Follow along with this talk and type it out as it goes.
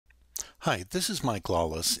Hi, this is Mike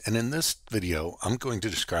Lawless, and in this video, I'm going to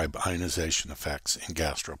describe ionization effects in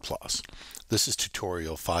GastroPlus. This is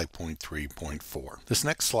tutorial 5.3.4. This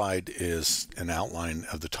next slide is an outline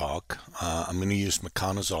of the talk. I'm going to use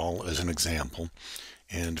Miconazole as an example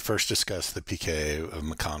and first discuss the pKa of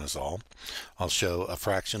Miconazole. I'll show a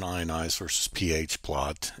fraction ionized versus pH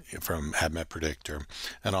plot from ADMET predictor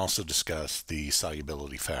and also discuss the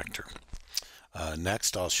solubility factor.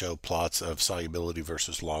 Next, I'll show plots of solubility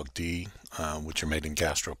versus log D, which are made in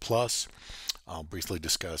GastroPlus. I'll briefly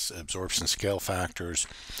discuss absorption scale factors,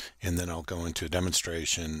 and then I'll go into a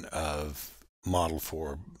demonstration of model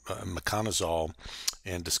for Miconazole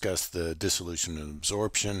and discuss the dissolution and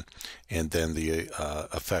absorption, and then the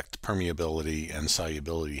effect permeability and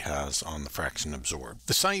solubility has on the fraction absorbed.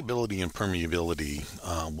 The solubility and permeability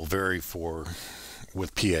will vary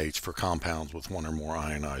with pH for compounds with one or more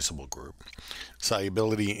ionizable group.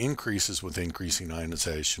 Solubility increases with increasing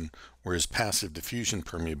ionization, whereas passive diffusion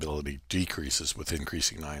permeability decreases with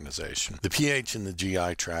increasing ionization. The pH in the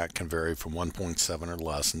GI tract can vary from 1.7 or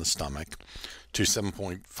less in the stomach to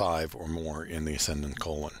 7.5 or more in the ascending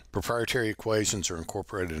colon. Proprietary equations are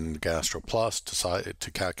incorporated into GastroPlus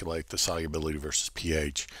to calculate the solubility versus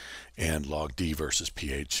pH and log D versus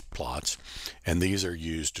pH plots, and these are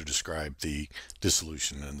used to describe the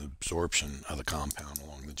dissolution and absorption of the compound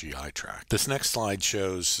along the GI tract. This next slide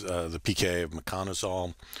shows the pKa of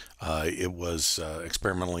Miconazole. It was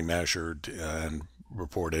experimentally measured and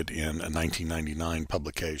reported in a 1999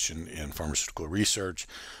 publication in Pharmaceutical Research,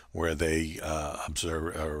 where they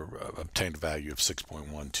obtained a value of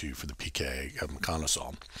 6.12 for the pKa of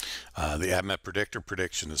Miconazole. The ADMET predictor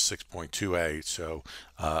prediction is 6.28, so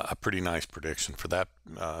a pretty nice prediction for that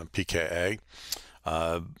pKa.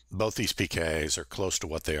 Both these pKa's are close to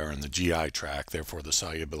what they are in the GI tract, therefore the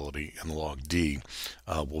solubility and the log D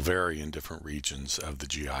will vary in different regions of the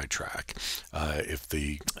GI tract.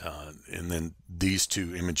 And then these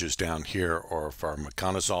two images down here are for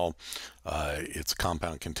Miconazole. It's a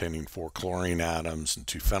compound containing 4 chlorine atoms and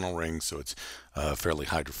 2 phenyl rings, so it's a fairly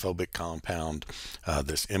hydrophobic compound.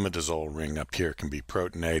 This imidazole ring up here can be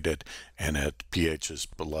protonated, and at pHs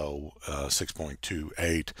below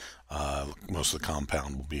 6.28, most of the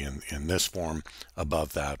compound will be in this form.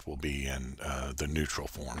 Above that will be in the neutral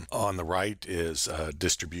form. On the right is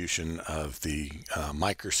distribution of the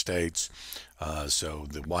microstates. So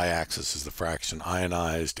the y-axis is the fraction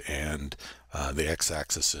ionized, and the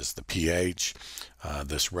x-axis is the pH.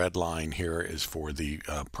 This red line here is for the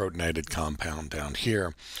protonated compound down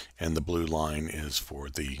here, and the blue line is for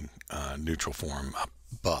the neutral form up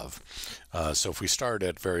above. So if we start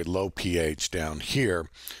at very low pH down here,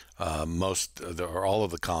 all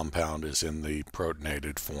of the compound is in the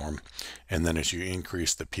protonated form, and then as you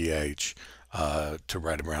increase the pH to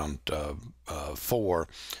right around 4,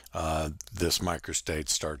 this microstate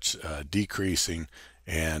starts decreasing,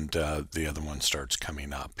 and the other one starts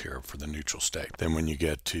coming up here for the neutral state. Then when you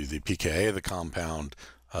get to the pKa of the compound,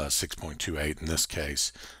 6.28 in this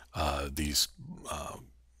case, these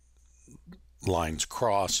lines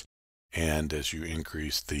cross, and as you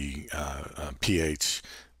increase the pH,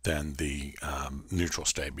 then the neutral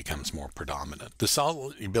state becomes more predominant. The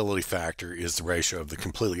solubility factor is the ratio of the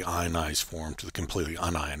completely ionized form to the completely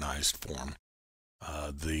unionized form.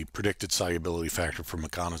 The predicted solubility factor for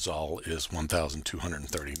Miconazole is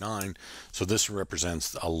 1,239, so this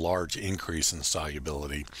represents a large increase in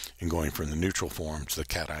solubility in going from the neutral form to the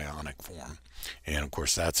cationic form. And of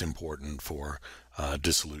course that's important for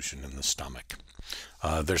dissolution in the stomach.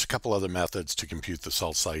 There's a couple other methods to compute the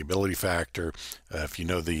salt solubility factor. If you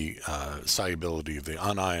know the solubility of the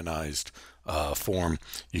unionized form,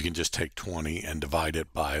 you can just take 20 and divide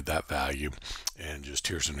it by that value. And just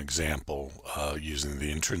here's an example using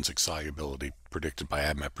the intrinsic solubility predicted by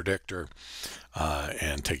ADMET predictor,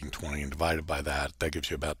 and taking 20 and divided by that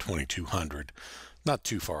gives you about 2,200. Not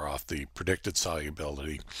too far off the predicted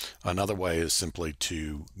solubility. Another way is simply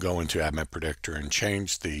to go into ADMET predictor and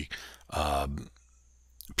change the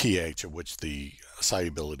pH at which the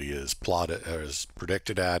solubility is plotted or is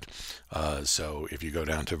predicted at. So if you go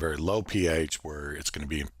down to a very low pH where it's going to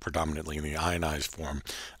be predominantly in the ionized form,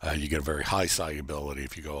 you get a very high solubility.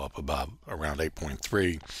 If you go up above around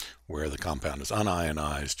 8.3 where the compound is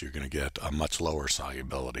unionized, you're going to get a much lower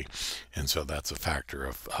solubility, and so that's a factor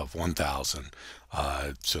of 1,000.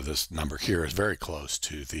 So this number here is very close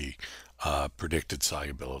to the predicted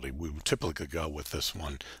solubility. We would typically go with this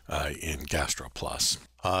one in GastroPlus.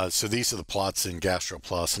 So these are the plots in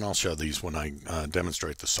GastroPlus, and I'll show these when I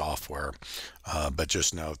demonstrate the software. But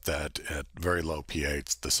just note that at very low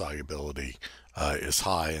pH, the solubility is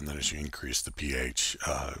high, and then as you increase the pH,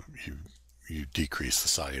 you decrease the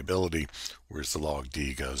solubility, whereas the log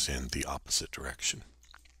D goes in the opposite direction.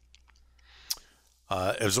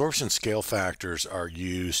 Absorption scale factors are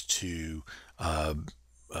used to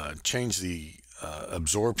change the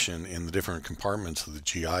absorption in the different compartments of the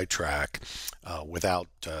GI tract without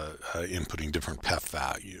inputting different PEF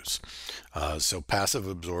values. So passive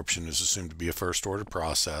absorption is assumed to be a first order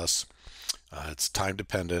process. It's time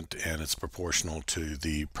dependent and it's proportional to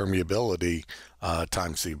the permeability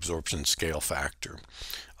times the absorption scale factor.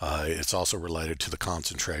 It's also related to the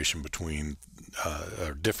concentration between,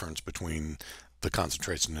 or difference between the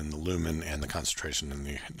concentration in the lumen and the concentration in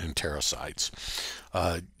the enterocytes.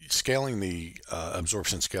 Scaling the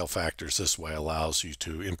absorption scale factors this way allows you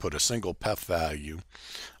to input a single PEF value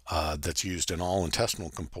that's used in all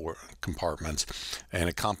intestinal compartments, and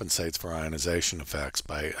it compensates for ionization effects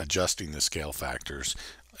by adjusting the scale factors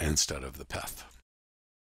instead of the PEF.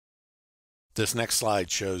 This next slide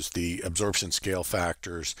shows the absorption scale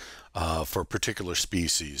factors for particular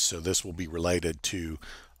species. So this will be related to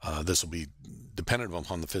this will be dependent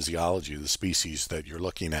upon the physiology of the species that you're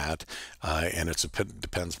looking at, and it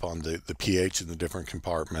depends upon the pH in the different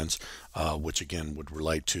compartments, which again would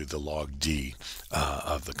relate to the log D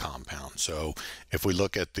of the compound. So if we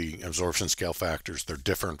look at the absorption scale factors, they're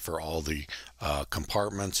different for all the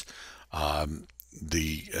compartments. And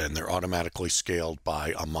they're automatically scaled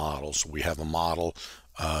by a model. So we have a model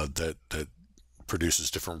that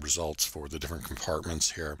produces different results for the different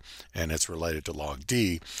compartments here, and it's related to log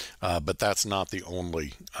D, but that's not the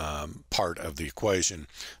only part of the equation.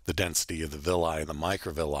 The density of the villi and the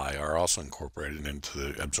microvilli are also incorporated into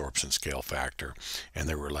the absorption scale factor, and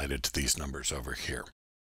they're related to these numbers over here.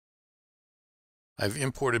 I've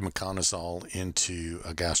imported Miconazole into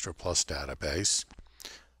a GastroPlus database.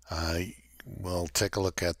 We'll take a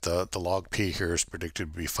look at the log P here is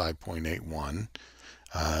predicted to be 5.81.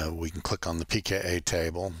 We can click on the pKa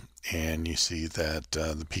table, and you see that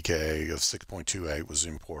the pKa of 6.28 was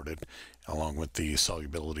imported along with the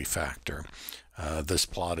solubility factor. This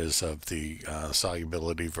plot is of the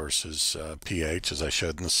solubility versus pH, as I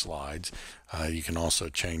showed in the slides. You can also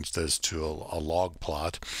change this to a log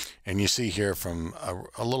plot, and you see here from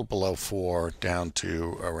a little below 4 down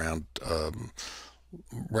to around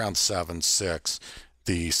 7, 6,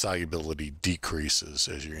 the solubility decreases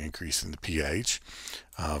as you're increasing the pH.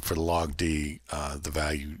 For the log D, the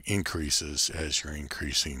value increases as you're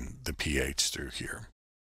increasing the pH through here.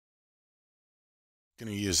 I'm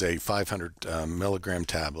going to use a 500 milligram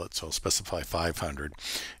tablet, so I'll specify 500.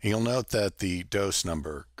 And you'll note that the dose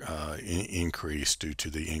number increased due to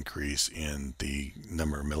the increase in the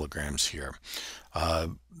number of milligrams here.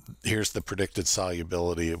 Here's the predicted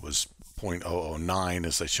solubility. It was 0.009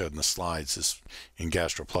 as I showed in the slides. In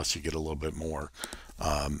GastroPlus you get a little bit more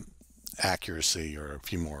accuracy, or a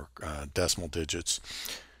few more decimal digits.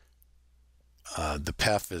 The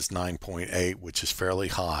PEF is 9.8, which is fairly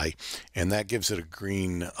high, and that gives it a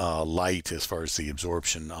green light as far as the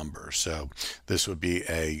absorption number. So this would be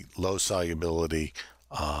a low solubility,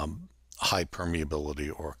 high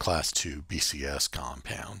permeability, or class 2 BCS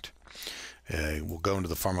compound. We'll go into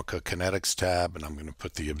the pharmacokinetics tab, and I'm going to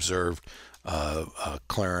put the observed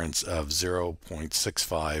clearance of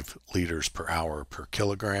 0.65 liters per hour per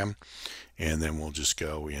kilogram, and then we'll just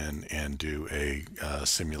go in and do a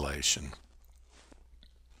simulation.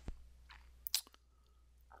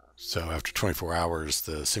 So after 24 hours,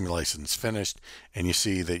 the simulation is finished, and you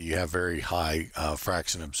see that you have very high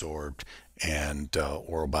fraction absorbed and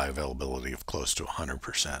oral bioavailability of close to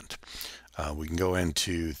 100%. We can go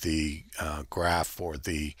into the graph for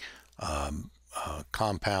the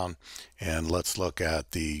compound, and let's look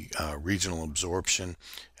at the regional absorption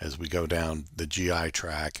as we go down the GI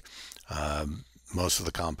tract. Most of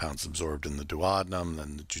the compounds absorbed in the duodenum,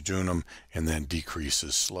 then the jejunum, and then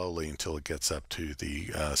decreases slowly until it gets up to the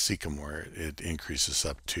cecum, where it increases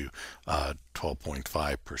up to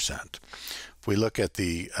 12.5%. If we look at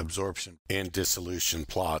the absorption and dissolution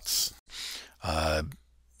plots,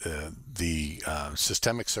 the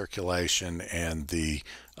systemic circulation and the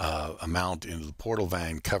amount into the portal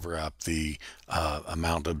vein cover up the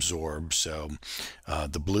amount absorbed. So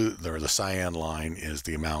the blue, or the cyan line, is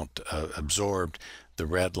the amount absorbed. The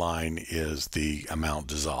red line is the amount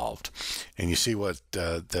dissolved. And you see what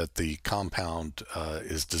that the compound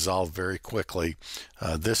is dissolved very quickly.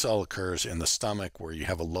 This all occurs in the stomach, where you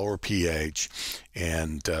have a lower pH,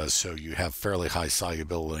 and so you have fairly high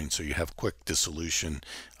solubility, and so you have quick dissolution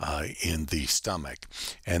in the stomach.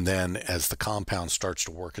 And then as the compound starts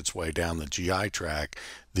to work its way down the GI tract,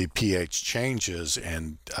 the pH changes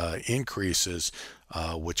and increases,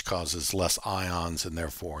 which causes less ions, and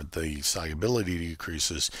therefore the solubility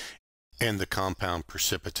decreases. and the compound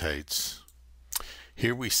precipitates.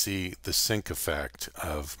 Here we see the sink effect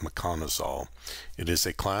of Miconazole. It is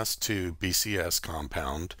a class 2 BCS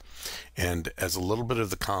compound, and as a little bit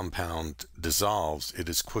of the compound dissolves, it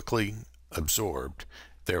is quickly absorbed,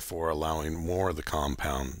 therefore allowing more of the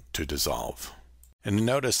compound to dissolve. And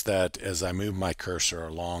notice that as I move my cursor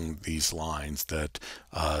along these lines that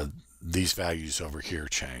these values over here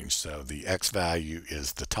change. So the X value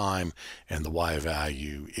is the time and the Y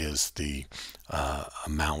value is the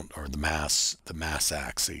amount or the mass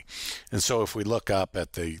axis. And so if we look up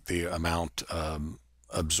at the amount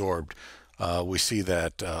absorbed, we see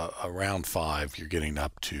that around 5 you're getting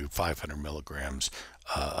up to 500 milligrams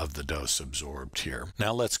of the dose absorbed here.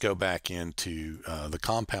 Now let's go back into the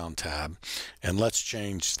compound tab and let's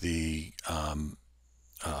change the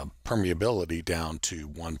permeability down to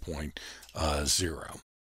 1.0.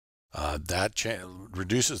 That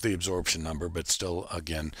reduces the absorption number, but still,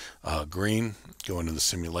 again, green. Go into the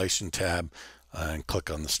simulation tab and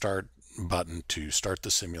click on the start button to start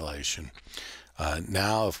the simulation.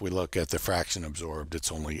 Now if we look at the fraction absorbed,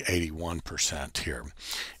 it's only 81% here,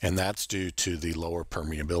 and that's due to the lower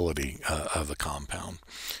permeability of the compound.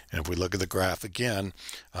 And if we look at the graph again,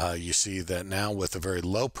 you see that now with a very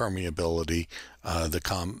low permeability,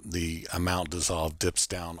 the amount dissolved dips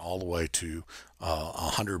down all the way to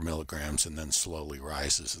 100 milligrams and then slowly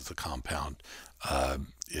rises as the compound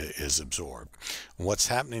is absorbed. What's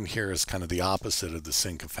happening here is kind of the opposite of the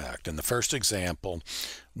sink effect. In the first example,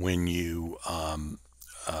 when you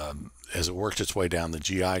as it worked its way down the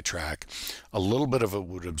GI tract, a little bit of it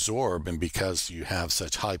would absorb, and because you have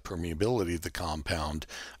such high permeability of the compound,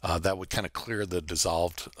 that would kind of clear the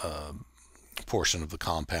dissolved portion of the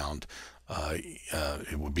compound.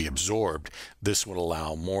 It would be absorbed. This would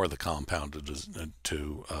allow more of the compound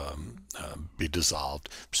to be dissolved.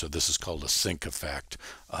 So this is called a sink effect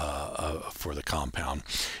for the compound.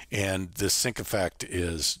 And this sink effect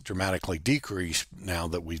is dramatically decreased now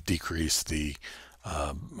that we've decreased the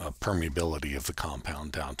permeability of the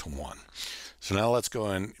compound down to 1. So now let's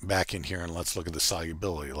go back in here and let's look at the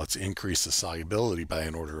solubility. Let's increase the solubility by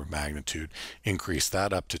an order of magnitude, increase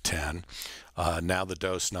that up to 10. Now the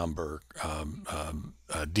dose number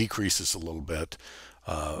decreases a little bit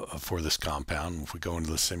for this compound. If we go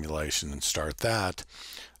into the simulation and start that,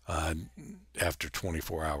 after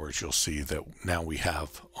 24 hours, you'll see that now we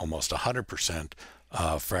have almost 100%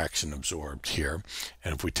 fraction absorbed here.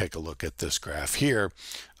 And if we take a look at this graph here,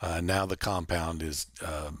 now the compound is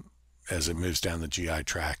as it moves down the GI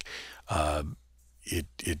tract,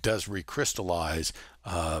 it does recrystallize,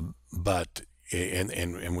 but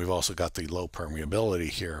and we've also got the low permeability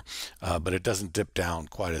here, but it doesn't dip down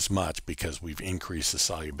quite as much because we've increased the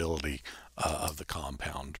solubility of the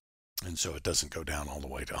compound. And so it doesn't go down all the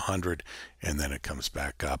way to 100, and then it comes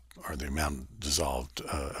back up, or the amount dissolved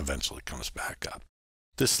eventually comes back up.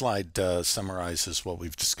 This slide summarizes what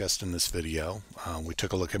we've discussed in this video. We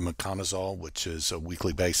took a look at Miconazole, which is a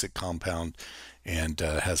weakly basic compound and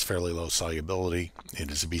has fairly low solubility.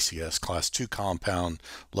 It is a BCS class 2 compound,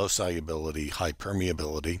 low solubility, high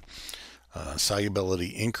permeability. Solubility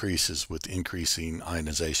increases with increasing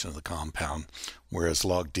ionization of the compound, whereas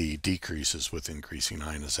log D decreases with increasing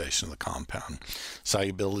ionization of the compound.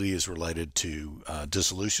 Solubility is related to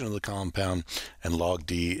dissolution of the compound, and log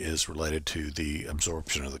D is related to the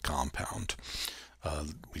absorption of the compound.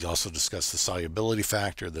 We also discussed the solubility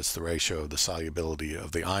factor. That's the ratio of the solubility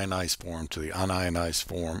of the ionized form to the unionized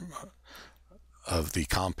form of the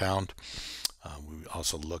compound. We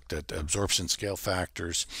also looked at absorption scale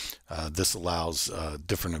factors. This allows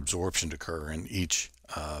different absorption to occur in each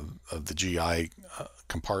of the GI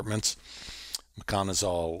compartments.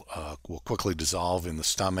 Miconazole will quickly dissolve in the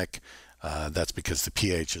stomach. That's because the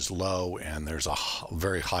pH is low and there's a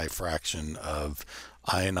very high fraction of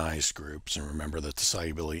ionized groups, and remember that the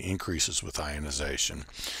solubility increases with ionization.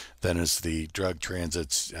 Then as the drug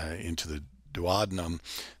transits into the duodenum,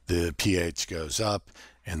 the pH goes up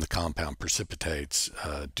and the compound precipitates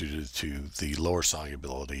due to the lower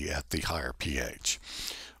solubility at the higher pH.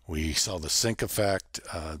 We saw the sink effect,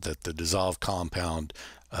 that the dissolved compound,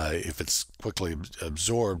 if it's quickly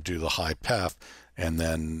absorbed due to the high PEF, and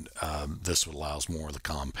then this allows more of the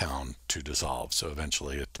compound to dissolve. So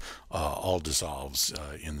eventually it all dissolves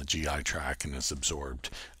in the GI tract and is absorbed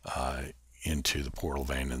into the portal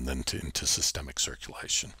vein and then into systemic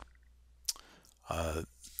circulation.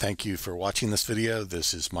 Thank you for watching this video.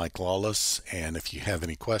 This is Mike Lawless, and if you have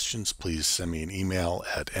any questions, please send me an email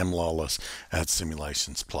at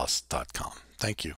mlawless@simulationsplus.com. Thank you.